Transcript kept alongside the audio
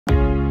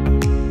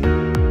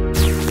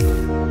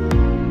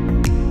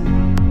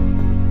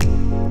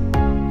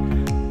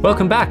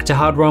Welcome back to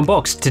Hardware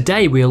Unboxed.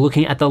 Today we are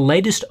looking at the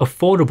latest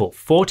affordable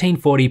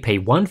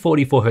 1440p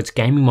 144Hz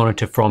gaming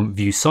monitor from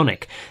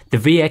ViewSonic, the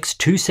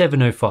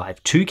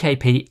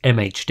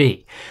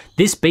VX2705-2KP-MHD.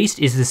 This beast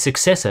is the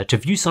successor to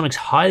ViewSonic's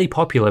highly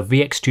popular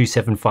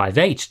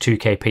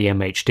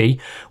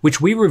VX2758-2KP-MHD,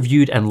 which we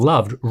reviewed and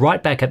loved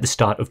right back at the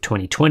start of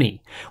 2020.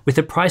 With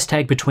a price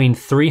tag between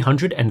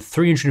 $300 and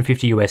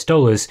 $350 US,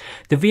 the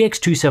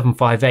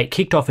VX2758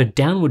 kicked off a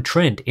downward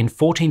trend in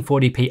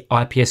 1440p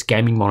IPS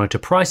gaming monitor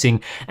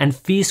pricing and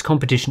fierce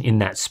competition in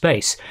that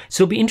space,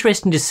 so it'll be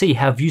interesting to see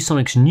how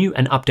ViewSonic's new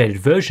and updated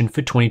version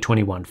for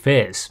 2021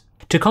 fares.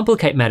 To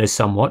complicate matters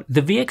somewhat,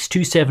 the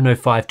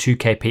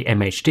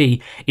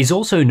VX2705-2KP-MHD is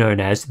also known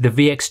as the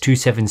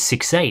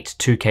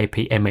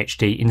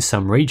VX2768-2KP-MHD in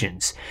some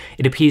regions.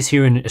 It appears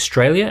here in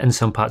Australia and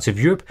some parts of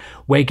Europe.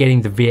 We're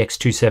getting the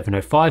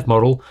VX2705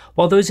 model,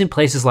 while those in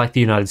places like the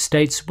United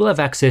States will have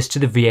access to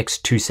the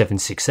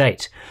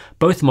VX2768.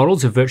 Both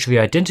models are virtually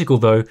identical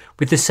though,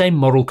 with the same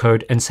model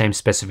code and same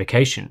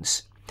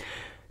specifications.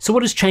 So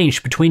what has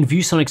changed between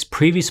ViewSonic's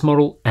previous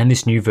model and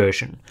this new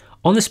version?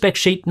 On the spec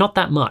sheet, not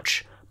that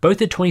much. Both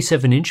are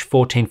 27-inch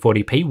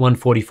 1440p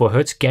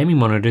 144Hz gaming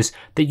monitors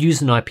that use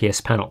an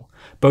IPS panel.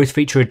 Both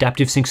feature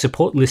adaptive sync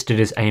support listed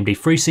as AMD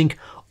FreeSync,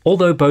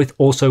 although both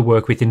also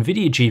work with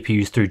NVIDIA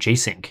GPUs through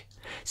G-Sync.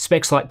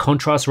 Specs like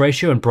contrast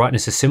ratio and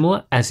brightness are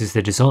similar, as is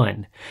the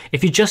design.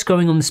 If you're just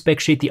going on the spec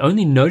sheet, the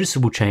only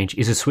noticeable change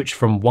is a switch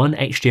from one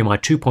HDMI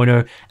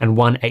 2.0 and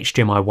one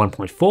HDMI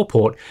 1.4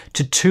 port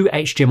to two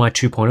HDMI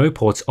 2.0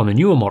 ports on the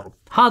newer model.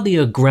 Hardly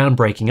a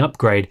groundbreaking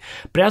upgrade,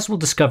 but as we'll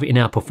discover in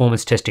our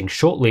performance testing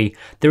shortly,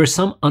 there are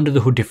some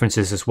under-the-hood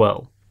differences as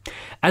well.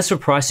 As for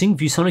pricing,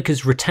 ViewSonic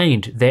has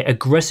retained their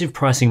aggressive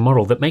pricing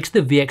model that makes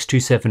the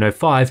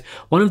VX2705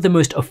 one of the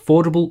most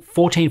affordable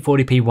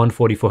 1440p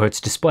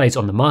 144Hz displays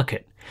on the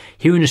market.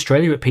 Here in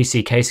Australia at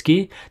PC Case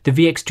Gear, the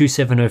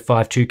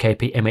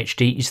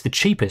VX2705-2KP-MHD is the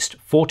cheapest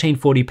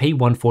 1440p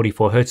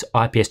 144Hz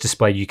IPS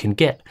display you can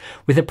get,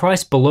 with a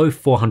price below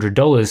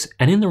 $400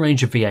 and in the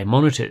range of VA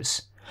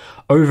monitors.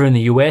 Over in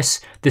the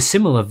US, the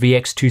similar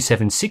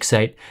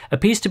VX2768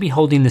 appears to be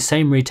holding the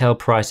same retail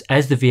price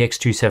as the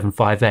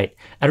VX2758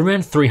 at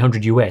around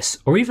 $300 US,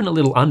 or even a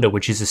little under,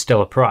 which is a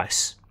stellar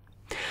price.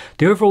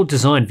 The overall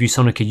design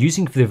ViewSonic are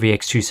using for the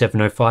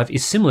VX2705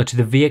 is similar to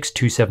the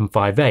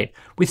VX2758,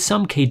 with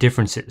some key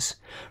differences.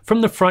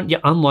 From the front,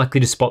 you're unlikely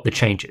to spot the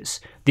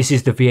changes. This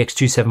is the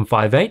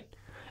VX2758,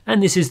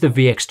 and this is the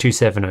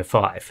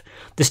VX2705.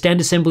 The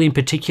stand assembly in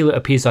particular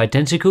appears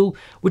identical,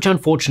 which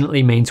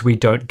unfortunately means we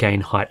don't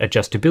gain height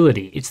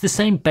adjustability. It's the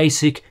same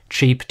basic,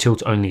 cheap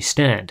tilt-only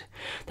stand.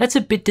 That's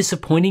a bit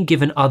disappointing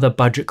given other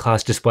budget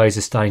class displays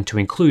are starting to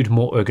include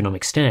more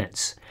ergonomic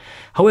stands.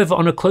 However,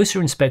 on a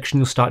closer inspection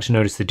you'll start to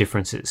notice the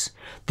differences.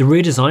 The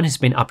rear design has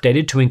been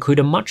updated to include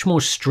a much more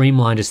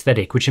streamlined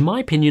aesthetic, which in my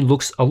opinion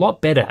looks a lot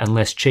better and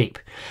less cheap.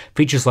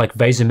 Features like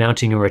VESA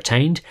mounting are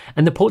retained,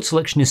 and the port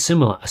selection is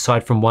similar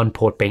aside from one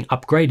port being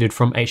upgraded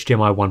from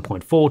HDMI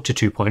 1.4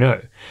 to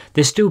 2.0.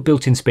 There's still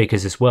built-in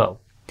speakers as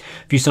well.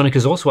 ViewSonic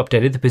has also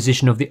updated the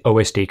position of the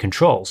OSD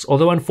controls,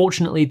 although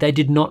unfortunately they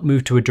did not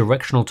move to a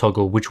directional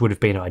toggle, which would have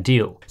been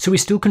ideal. So we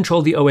still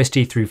control the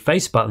OSD through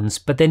face buttons,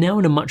 but they're now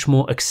in a much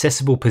more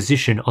accessible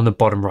position on the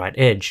bottom right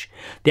edge.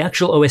 The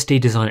actual OSD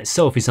design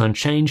itself is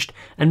unchanged,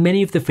 and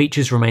many of the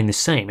features remain the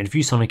same, and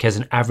ViewSonic has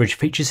an average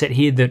feature set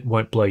here that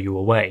won't blow you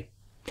away.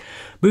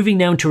 Moving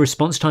now into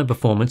response time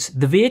performance,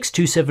 the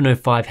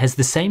VX2705 has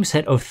the same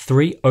set of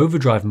 3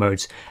 overdrive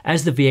modes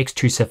as the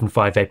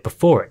VX2758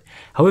 before it.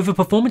 However,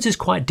 performance is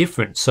quite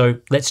different, so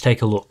let's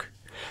take a look.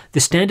 The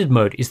standard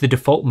mode is the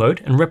default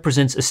mode and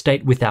represents a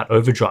state without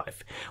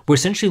overdrive. We're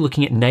essentially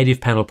looking at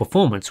native panel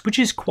performance, which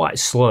is quite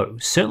slow,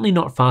 certainly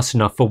not fast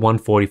enough for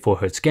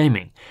 144Hz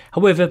gaming.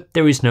 However,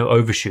 there is no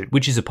overshoot,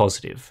 which is a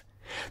positive.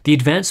 The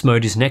advanced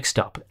mode is next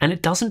up, and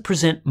it doesn't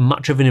present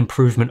much of an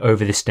improvement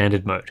over the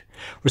standard mode.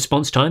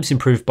 Response times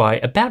improved by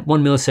about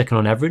 1 millisecond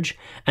on average,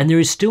 and there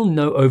is still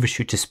no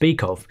overshoot to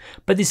speak of,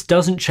 but this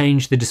doesn't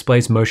change the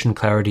display's motion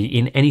clarity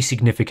in any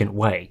significant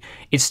way.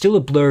 It's still a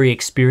blurry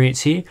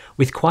experience here,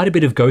 with quite a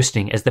bit of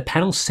ghosting as the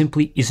panel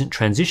simply isn't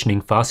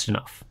transitioning fast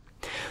enough.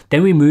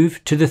 Then we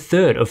move to the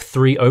third of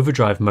 3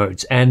 overdrive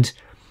modes, and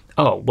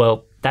oh,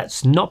 well,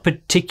 that's not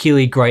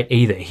particularly great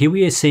either. Here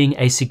we are seeing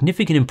a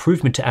significant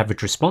improvement to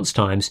average response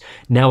times,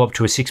 now up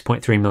to a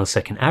 6.3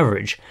 millisecond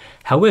average.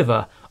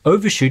 However,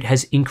 overshoot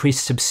has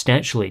increased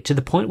substantially to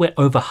the point where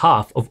over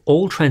half of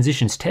all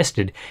transitions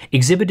tested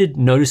exhibited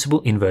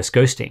noticeable inverse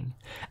ghosting.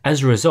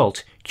 As a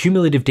result,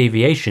 cumulative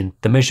deviation,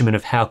 the measurement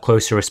of how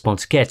close a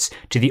response gets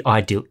to the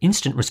ideal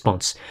instant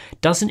response,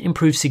 doesn't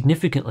improve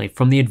significantly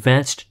from the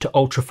advanced to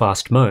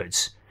ultra-fast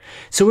modes.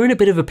 So we're in a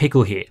bit of a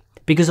pickle here,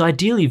 because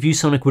ideally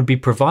ViewSonic would be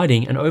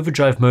providing an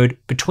overdrive mode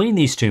between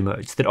these two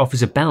modes that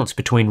offers a balance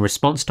between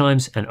response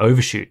times and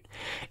overshoot.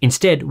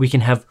 Instead, we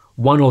can have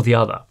one or the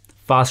other,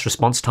 fast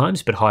response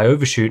times but high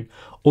overshoot,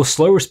 or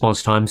slow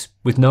response times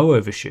with no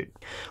overshoot.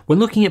 When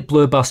looking at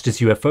Blurbuster's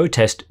UFO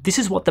test, this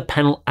is what the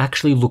panel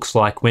actually looks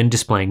like when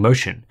displaying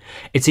motion.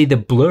 It's either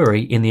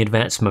blurry in the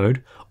advanced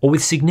mode, or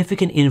with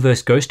significant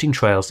inverse ghosting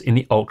trails in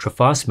the ultra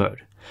fast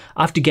mode.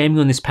 After gaming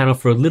on this panel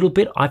for a little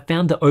bit, I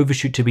found the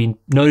overshoot to be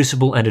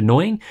noticeable and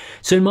annoying,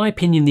 so in my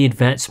opinion the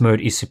advanced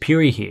mode is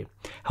superior here.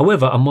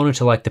 However, a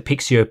monitor like the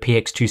Pixio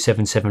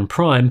PX277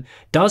 Prime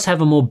does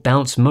have a more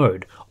balanced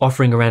mode,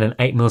 offering around an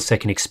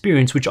 8ms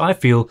experience, which I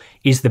feel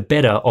is the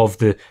better of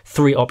the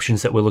three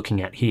options that we're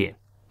looking at here.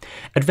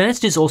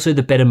 Advanced is also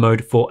the better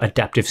mode for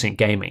adaptive sync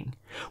gaming.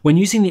 When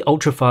using the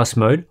ultra-fast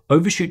mode,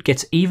 overshoot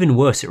gets even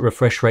worse at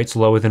refresh rates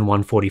lower than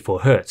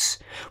 144Hz.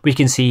 We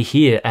can see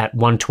here at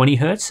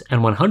 120Hz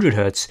and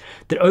 100Hz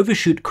that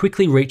overshoot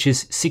quickly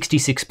reaches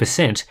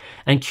 66%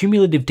 and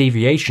cumulative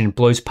deviation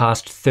blows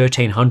past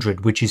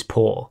 1300, which is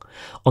poor.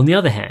 On the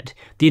other hand,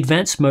 the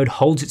advanced mode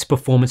holds its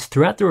performance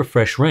throughout the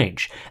refresh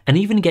range and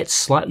even gets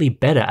slightly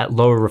better at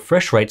lower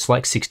refresh rates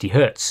like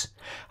 60Hz.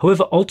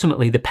 However,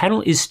 ultimately the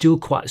panel is still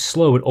quite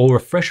slow at all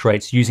refresh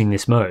rates using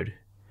this mode.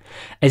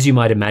 As you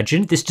might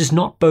imagine, this does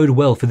not bode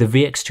well for the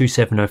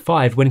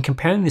VX2705 when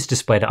comparing this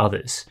display to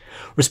others.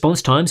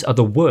 Response times are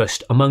the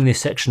worst among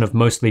this section of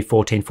mostly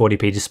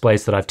 1440p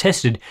displays that I've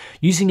tested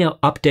using our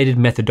updated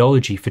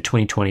methodology for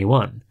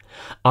 2021.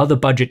 Other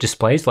budget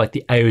displays like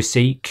the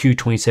AOC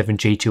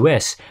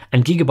Q27G2S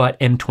and Gigabyte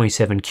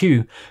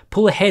M27Q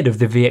pull ahead of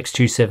the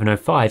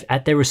VX2705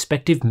 at their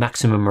respective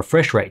maximum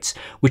refresh rates,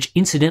 which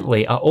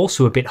incidentally are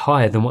also a bit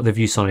higher than what the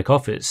ViewSonic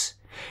offers.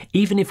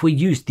 Even if we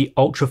used the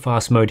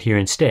ultra-fast mode here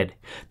instead,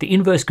 the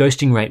inverse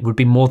ghosting rate would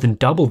be more than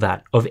double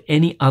that of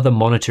any other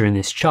monitor in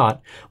this chart,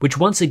 which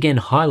once again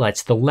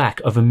highlights the lack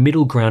of a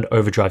middle ground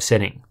overdrive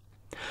setting.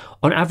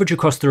 On average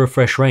across the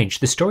refresh range,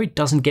 the story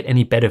doesn't get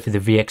any better for the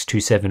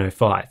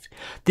VX2705.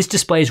 This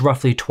display is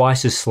roughly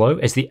twice as slow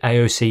as the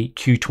AOC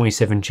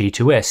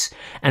Q27G2S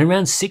and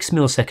around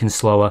 6ms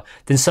slower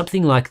than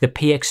something like the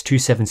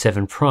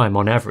PX277 Prime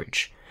on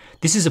average.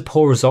 This is a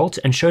poor result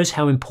and shows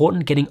how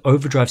important getting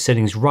overdrive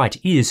settings right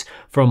is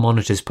for a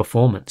monitor's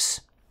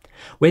performance.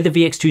 Where the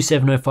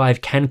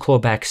VX2705 can claw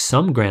back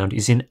some ground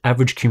is in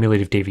average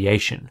cumulative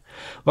deviation.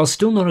 While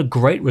still not a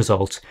great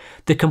result,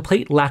 the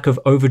complete lack of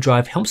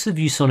overdrive helps the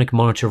ViewSonic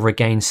monitor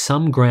regain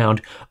some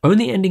ground,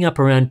 only ending up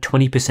around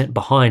 20%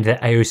 behind the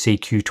AOC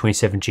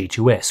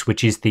Q27G2S,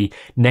 which is the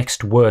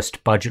next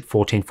worst budget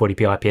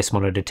 1440p IPS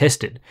monitor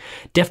tested.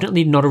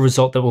 Definitely not a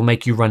result that will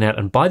make you run out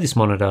and buy this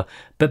monitor,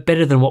 but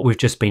better than what we've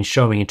just been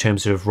showing in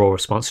terms of raw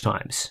response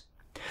times.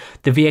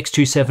 The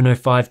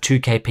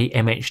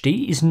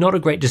VX2705-2KP-MHD is not a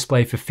great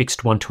display for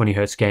fixed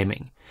 120Hz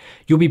gaming.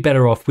 You'll be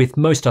better off with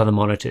most other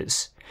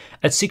monitors.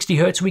 At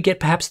 60Hz we get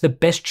perhaps the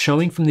best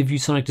showing from the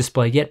ViewSonic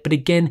display yet, but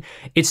again,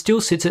 it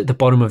still sits at the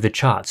bottom of the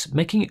charts,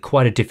 making it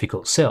quite a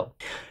difficult sell.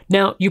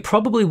 Now, you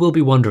probably will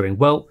be wondering,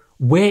 well,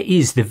 where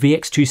is the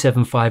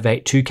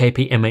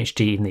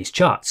VX2758-2KP-MHD in these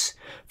charts?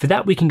 For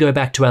that we can go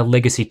back to our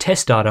legacy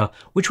test data,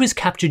 which was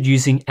captured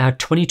using our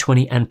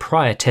 2020 and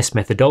prior test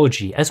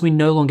methodology, as we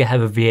no longer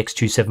have a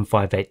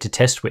VX2758 to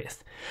test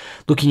with.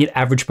 Looking at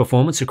average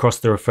performance across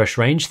the refresh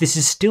range, this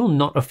is still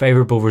not a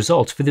favourable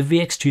result for the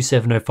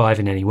VX2705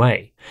 in any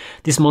way.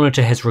 This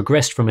monitor has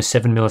regressed from a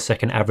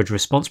 7ms average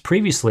response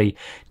previously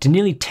to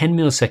nearly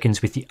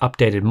 10ms with the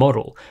updated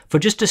model, for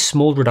just a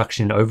small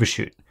reduction in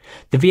overshoot.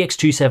 The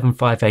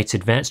VX2758's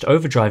advanced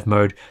overdrive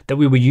mode that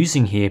we were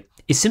using here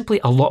is simply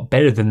a lot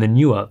better than the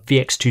newer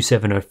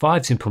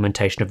VX2705's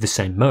implementation of the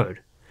same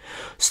mode.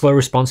 Slow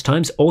response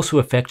times also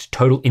affect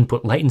total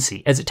input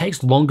latency, as it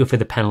takes longer for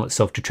the panel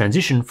itself to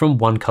transition from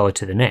one color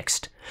to the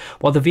next.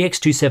 While the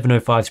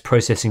VX2705's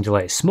processing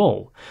delay is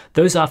small,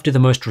 those after the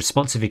most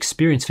responsive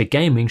experience for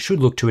gaming should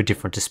look to a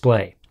different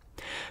display.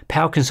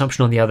 Power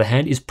consumption on the other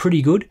hand is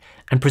pretty good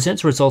and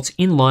presents results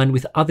in line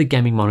with other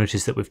gaming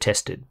monitors that we've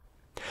tested.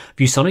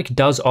 ViewSonic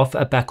does offer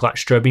a backlight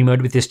strobing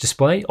mode with this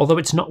display, although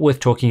it's not worth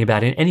talking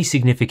about in any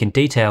significant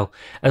detail,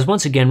 as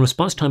once again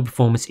response time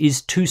performance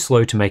is too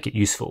slow to make it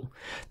useful.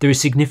 There is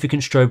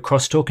significant strobe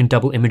crosstalk and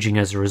double imaging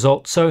as a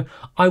result, so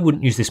I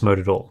wouldn't use this mode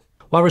at all.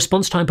 While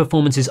response time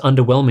performance is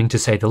underwhelming to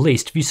say the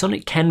least,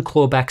 ViewSonic can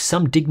claw back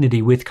some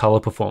dignity with color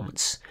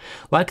performance.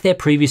 Like their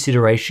previous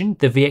iteration,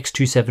 the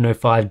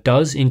VX2705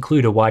 does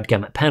include a wide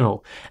gamut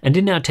panel, and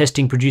in our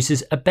testing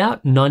produces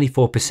about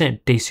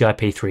 94%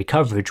 DCI-P3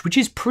 coverage, which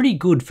is pretty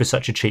good for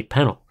such a cheap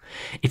panel.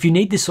 If you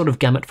need this sort of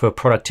gamut for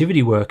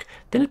productivity work,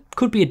 then it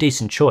could be a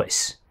decent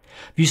choice.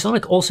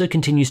 ViewSonic also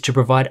continues to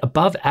provide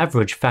above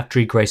average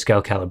factory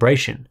grayscale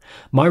calibration.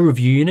 My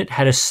review unit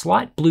had a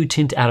slight blue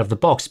tint out of the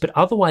box, but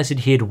otherwise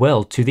adhered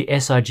well to the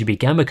sRGB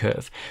gamma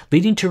curve,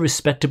 leading to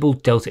respectable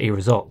delta E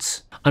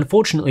results.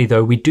 Unfortunately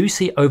though, we do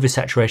see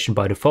oversaturation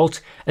by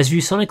default, as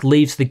ViewSonic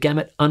leaves the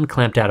gamut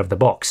unclamped out of the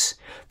box.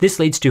 This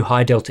leads to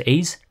high delta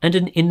E's and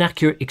an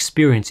inaccurate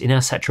experience in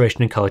our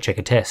saturation and color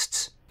checker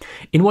tests.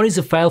 In what is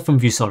a fail from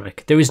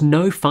ViewSonic, there is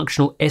no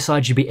functional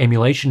sRGB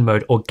emulation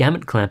mode or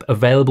gamut clamp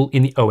available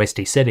in the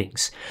OSD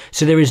settings,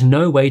 so there is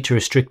no way to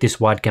restrict this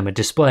wide gamut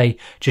display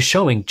to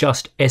showing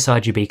just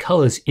sRGB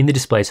colors in the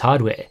display's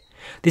hardware.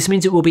 This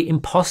means it will be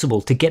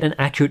impossible to get an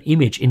accurate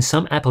image in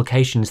some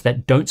applications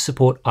that don't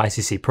support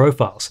ICC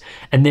profiles,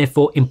 and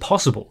therefore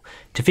impossible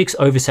to fix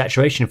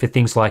oversaturation for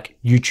things like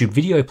YouTube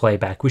video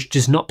playback, which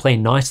does not play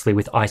nicely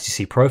with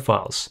ICC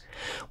profiles.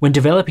 When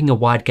developing a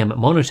wide gamut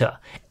monitor,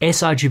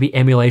 sRGB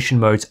emulation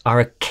modes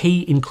are a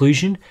key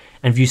inclusion,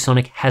 and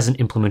ViewSonic hasn't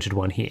implemented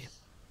one here.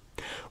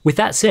 With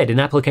that said, in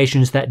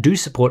applications that do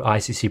support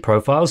ICC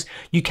profiles,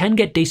 you can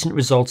get decent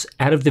results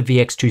out of the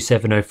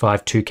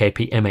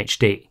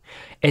VX2705-2KP-MHD.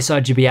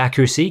 sRGB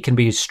accuracy can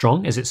be as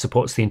strong as it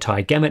supports the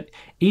entire gamut,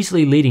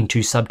 easily leading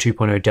to sub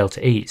 2.0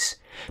 delta E's.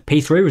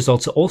 P3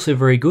 results are also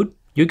very good.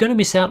 You're going to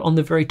miss out on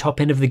the very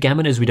top end of the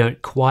gamut as we don't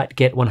quite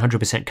get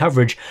 100%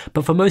 coverage,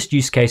 but for most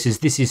use cases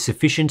this is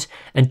sufficient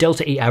and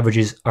delta E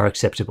averages are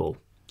acceptable.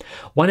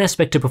 One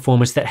aspect of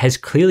performance that has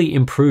clearly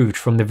improved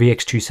from the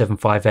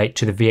VX2758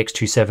 to the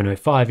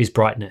VX2705 is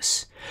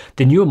brightness.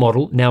 The newer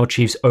model now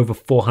achieves over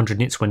 400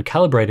 nits when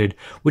calibrated,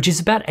 which is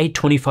about a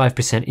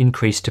 25%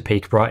 increase to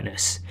peak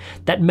brightness.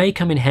 That may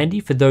come in handy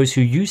for those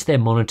who use their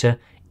monitor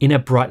in a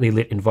brightly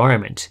lit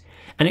environment,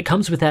 and it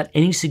comes without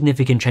any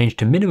significant change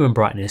to minimum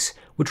brightness,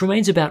 which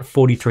remains about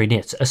 43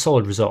 nits, a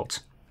solid result.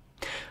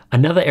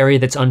 Another area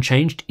that's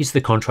unchanged is the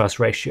contrast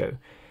ratio.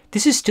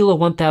 This is still a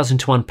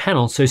 1000:1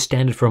 panel, so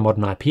standard for a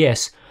modern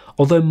IPS,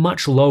 although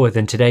much lower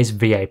than today's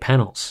VA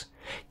panels.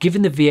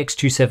 Given the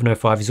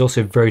VX2705 is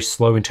also very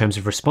slow in terms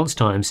of response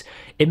times,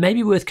 it may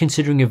be worth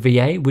considering a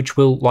VA which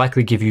will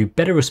likely give you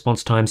better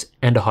response times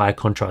and a higher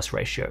contrast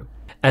ratio.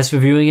 As for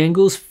viewing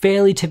angles,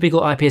 fairly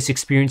typical IPS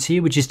experience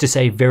here, which is to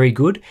say very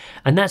good,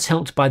 and that's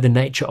helped by the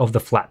nature of the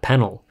flat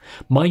panel.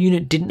 My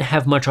unit didn't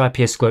have much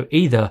IPS glow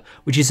either,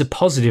 which is a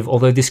positive,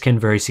 although this can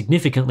vary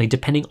significantly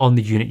depending on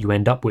the unit you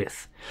end up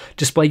with.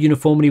 Display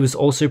uniformity was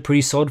also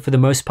pretty solid for the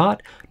most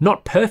part,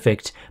 not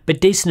perfect, but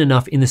decent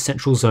enough in the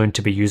central zone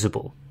to be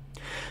usable.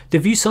 The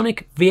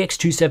ViewSonic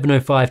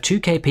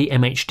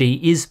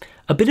VX2705-2KP-MHD is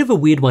a bit of a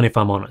weird one if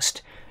I'm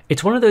honest.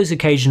 It's one of those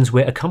occasions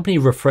where a company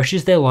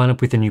refreshes their lineup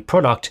with a new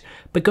product,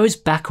 but goes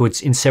backwards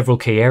in several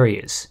key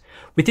areas.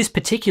 With this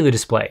particular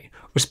display,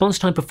 response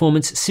time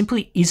performance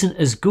simply isn't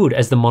as good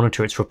as the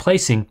monitor it's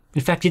replacing.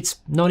 In fact, it's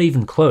not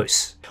even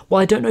close.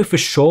 While I don't know for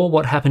sure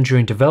what happened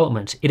during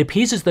development, it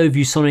appears as though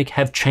ViewSonic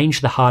have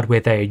changed the hardware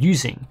they are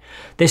using.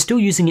 They're still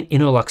using an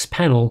Innolux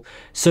panel,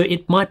 so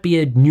it might be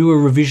a newer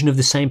revision of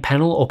the same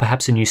panel or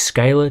perhaps a new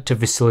scaler to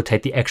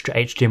facilitate the extra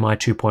HDMI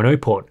 2.0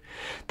 port.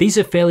 These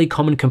are fairly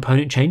common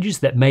component changes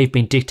that may have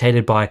been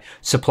dictated by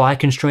supply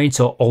constraints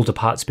or older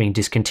parts being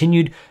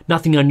discontinued,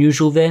 nothing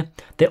unusual there.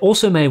 They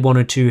also may have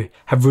wanted to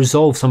have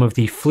resolved some of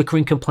the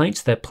flickering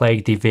complaints that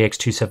plagued the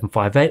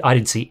VX2758. I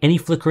didn't see any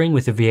flickering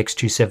with the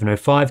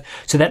VX2705,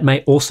 so that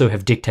may also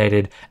have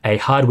dictated a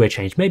hardware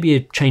change, maybe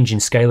a change in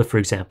scaler for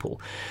example.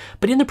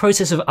 But in the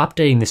process of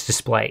updating this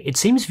display, it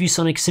seems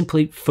ViewSonic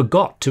simply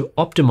forgot to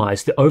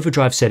optimize the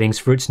overdrive settings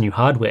for its new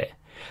hardware.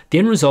 The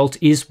end result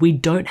is we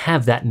don't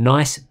have that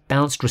nice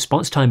balanced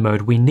response time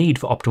mode we need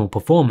for optimal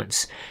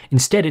performance.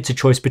 Instead, it's a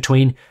choice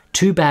between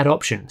two bad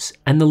options,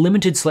 and the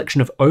limited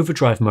selection of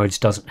overdrive modes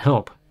doesn't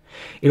help.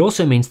 It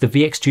also means the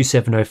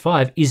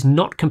VX2705 is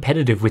not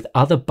competitive with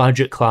other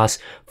budget class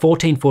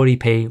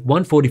 1440p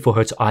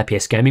 144Hz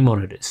IPS gaming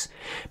monitors.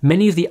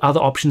 Many of the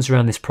other options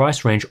around this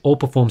price range all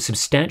perform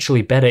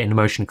substantially better in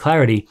motion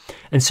clarity,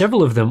 and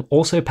several of them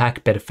also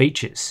pack better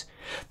features.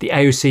 The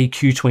AOC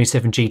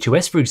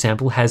Q27G2S, for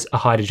example, has a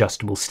height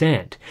adjustable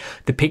stand.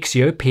 The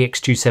Pixio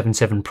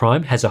PX277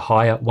 Prime has a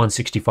higher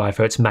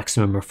 165Hz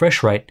maximum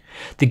refresh rate.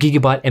 The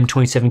Gigabyte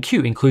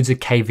M27Q includes a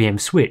KVM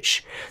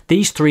switch.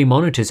 These three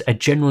monitors are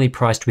generally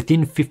priced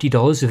within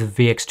 $50 of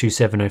the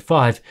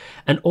VX2705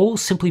 and all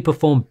simply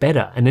perform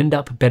better and end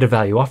up better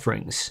value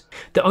offerings.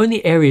 The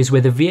only areas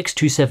where the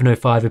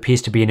VX2705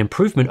 appears to be an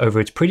improvement over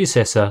its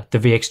predecessor, the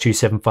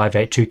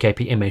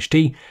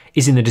VX2758-2KP-MHD,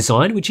 is in the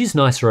design, which is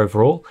nicer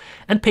overall,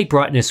 and peak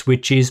brightness,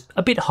 which is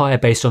a bit higher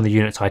based on the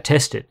units I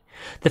tested.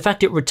 The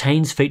fact it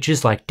retains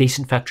features like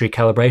decent factory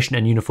calibration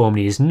and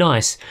uniformity is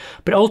nice,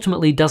 but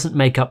ultimately doesn't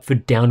make up for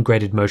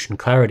downgraded motion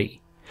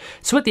clarity.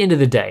 So at the end of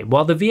the day,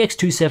 while the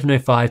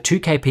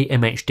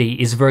VX2705-2KP-MHD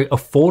is a very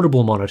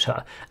affordable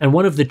monitor and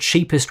one of the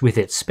cheapest with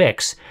its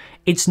specs,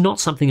 it's not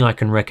something I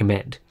can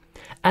recommend.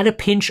 At a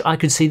pinch, I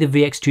could see the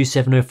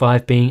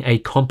VX2705 being a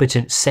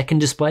competent second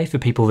display for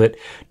people that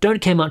don't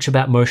care much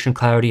about motion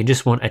clarity and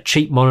just want a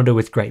cheap monitor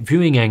with great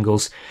viewing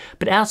angles,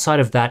 but outside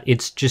of that,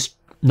 it's just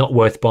not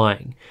worth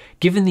buying.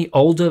 Given the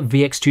older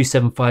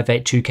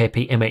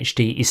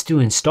VX2758-2KP-MHD is still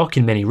in stock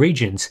in many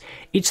regions,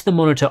 it's the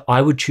monitor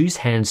I would choose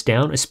hands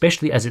down,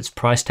 especially as its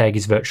price tag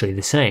is virtually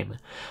the same.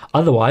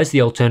 Otherwise,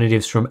 the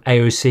alternatives from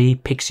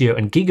AOC, Pixio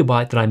and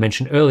Gigabyte that I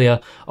mentioned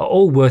earlier are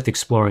all worth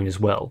exploring as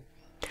well.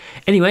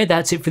 Anyway,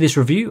 that's it for this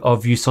review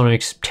of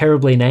ViewSonic's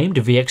terribly named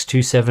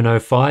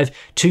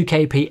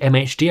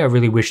VX2705-2KP-MHD. I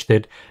really wish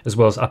that, as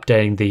well as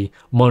updating the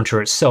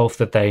monitor itself,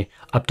 that they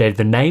updated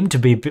the name to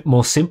be a bit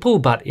more simple,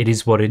 but it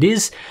is what it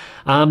is.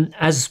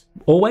 As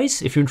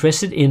always, if you're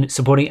interested in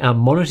supporting our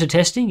monitor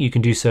testing, you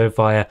can do so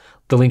via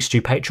the links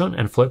to Patreon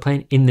and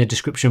Floatplane in the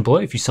description below.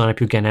 If you sign up,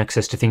 you'll gain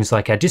access to things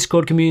like our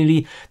Discord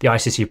community, the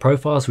ICC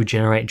profiles we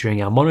generate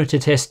during our monitor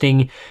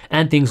testing,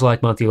 and things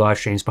like monthly live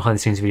streams, behind the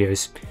scenes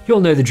videos. You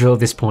all know the drill at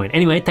this point.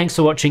 Anyway, thanks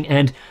for watching,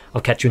 and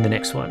I'll catch you in the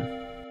next one.